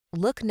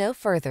Look no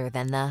further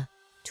than the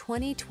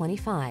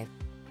 2025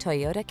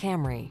 Toyota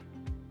Camry.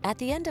 At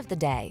the end of the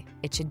day,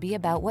 it should be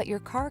about what your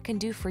car can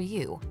do for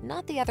you,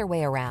 not the other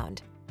way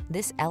around.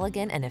 This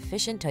elegant and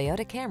efficient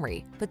Toyota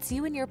Camry puts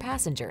you and your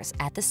passengers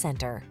at the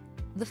center.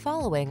 The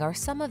following are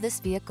some of this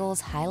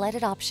vehicle's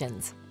highlighted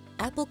options: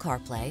 Apple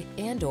CarPlay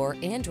and/or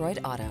Android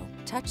Auto,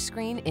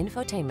 touchscreen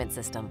infotainment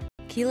system,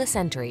 keyless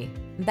entry,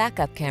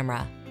 backup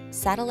camera,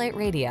 satellite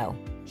radio,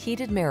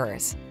 heated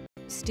mirrors,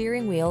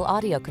 steering wheel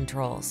audio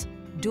controls,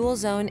 dual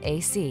zone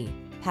AC,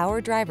 power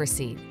driver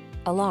seat,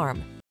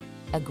 alarm.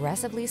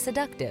 Aggressively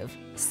seductive,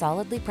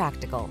 solidly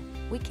practical.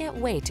 We can't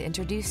wait to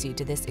introduce you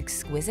to this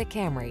exquisite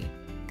Camry.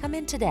 Come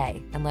in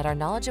today and let our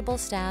knowledgeable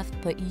staff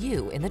put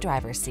you in the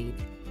driver's seat.